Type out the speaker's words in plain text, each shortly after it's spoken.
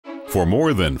For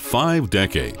more than 5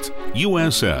 decades,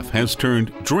 USF has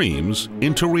turned dreams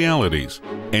into realities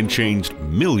and changed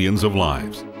millions of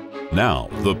lives. Now,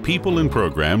 the people and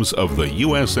programs of the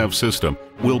USF system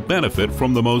will benefit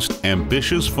from the most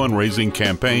ambitious fundraising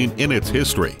campaign in its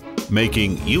history,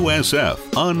 making USF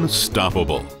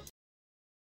unstoppable.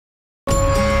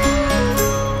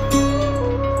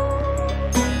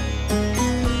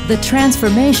 The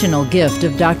transformational gift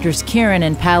of Drs. Kiran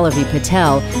and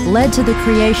Patel led to the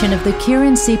creation of the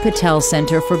Kiran C. Patel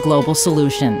Center for Global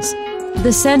Solutions.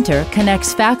 The center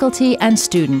connects faculty and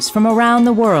students from around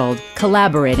the world,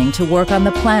 collaborating to work on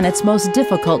the planet's most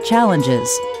difficult challenges.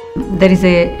 There is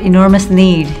an enormous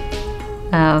need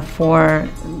for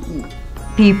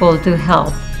people to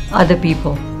help other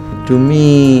people. To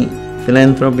me,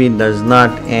 philanthropy does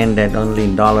not end at only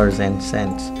dollars and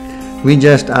cents. We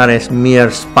just are a mere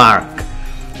spark,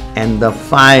 and the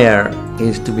fire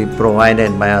is to be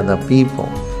provided by other people.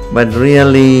 But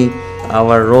really,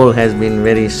 our role has been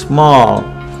very small,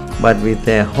 but with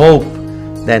a hope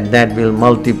that that will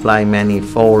multiply many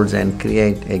folds and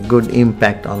create a good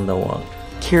impact on the world.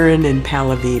 Kiran and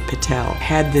Patel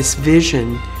had this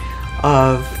vision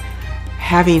of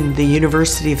having the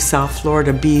University of South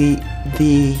Florida be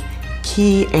the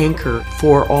key anchor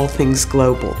for all things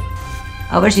global.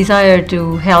 Our desire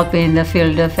to help in the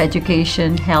field of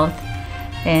education, health,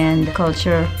 and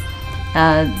culture,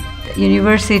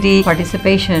 university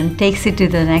participation takes it to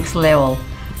the next level.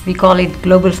 We call it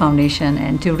Global Foundation,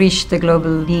 and to reach the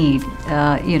global need,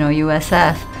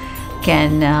 USF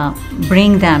can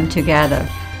bring them together.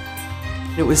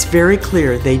 It was very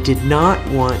clear they did not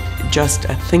want just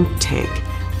a think tank,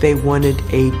 they wanted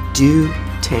a do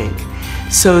tank.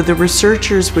 So the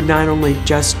researchers would not only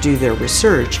just do their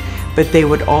research, but they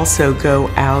would also go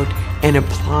out and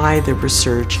apply the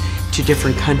research to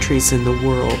different countries in the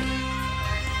world.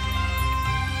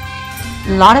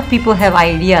 A lot of people have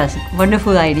ideas,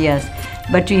 wonderful ideas,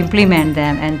 but to implement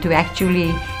them and to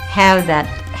actually have that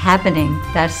happening,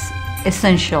 that's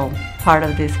essential part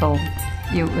of this whole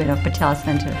Patel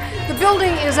Center. The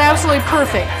building is absolutely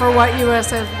perfect for what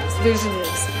USF's vision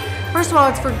is. First of all,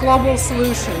 it's for global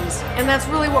solutions, and that's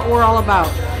really what we're all about.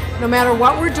 No matter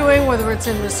what we're doing, whether it's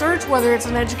in research, whether it's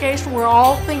in education, we're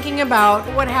all thinking about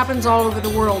what happens all over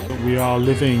the world. We are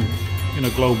living in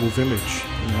a global village.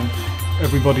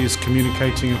 Everybody is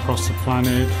communicating across the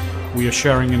planet. We are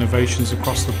sharing innovations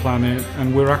across the planet,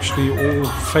 and we're actually all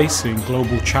facing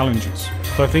global challenges.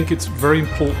 So I think it's very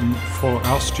important for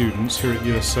our students here at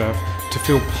USF to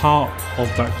feel part of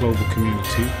that global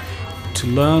community, to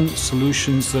learn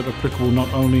solutions that are applicable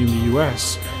not only in the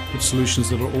US, but solutions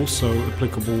that are also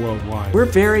applicable worldwide. We're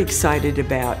very excited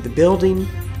about the building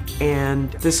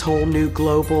and this whole new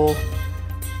global,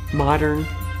 modern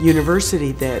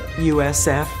university that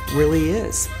USF really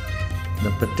is.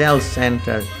 The Patel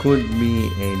Center could be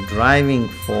a driving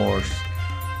force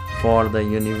for the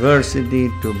university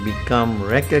to become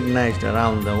recognized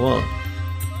around the world.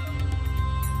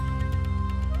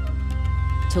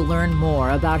 To learn more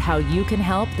about how you can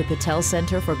help the Patel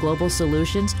Center for Global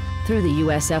Solutions through the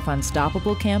USF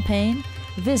Unstoppable campaign,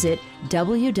 visit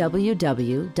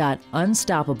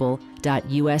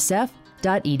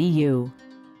www.unstoppable.usf.edu.